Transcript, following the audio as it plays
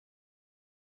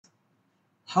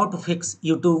How to fix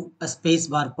YouTube a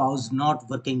spacebar pause not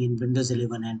working in Windows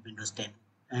 11 and Windows 10.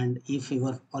 And if you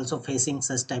are also facing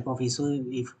such type of issue,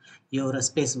 if your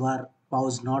spacebar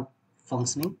pause not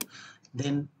functioning,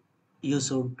 then you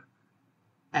should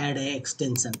add a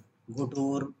extension. Go to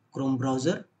your Chrome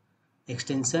browser,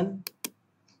 extension,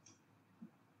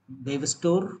 web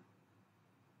store,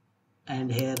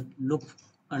 and here look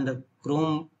under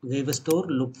Chrome web store,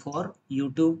 look for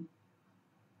YouTube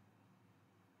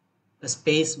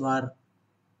spacebar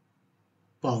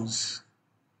pause.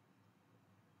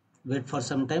 Wait for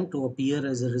some time to appear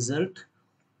as a result.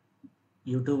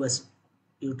 YouTube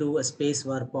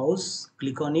spacebar pause.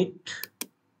 Click on it.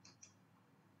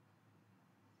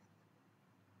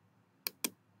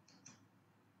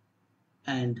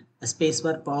 And a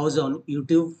spacebar pause on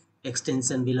YouTube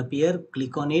extension will appear.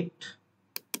 Click on it.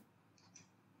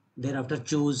 Thereafter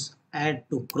choose add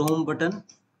to Chrome button.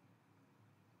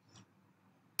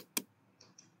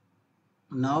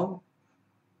 Now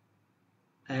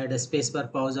add a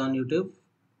spacebar pause on YouTube.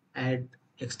 Add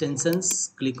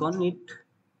extensions. Click on it.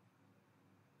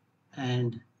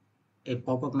 And a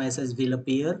pop-up message will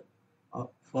appear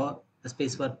for a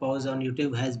spacebar pause on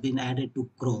YouTube has been added to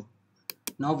Chrome.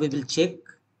 Now we will check.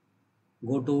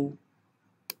 Go to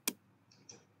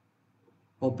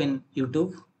open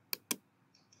YouTube,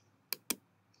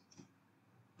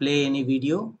 play any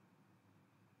video,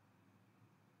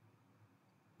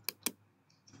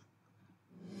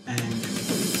 and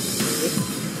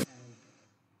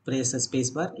press a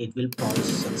spacebar. It will pause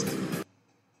successfully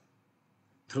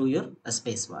through your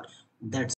spacebar. That's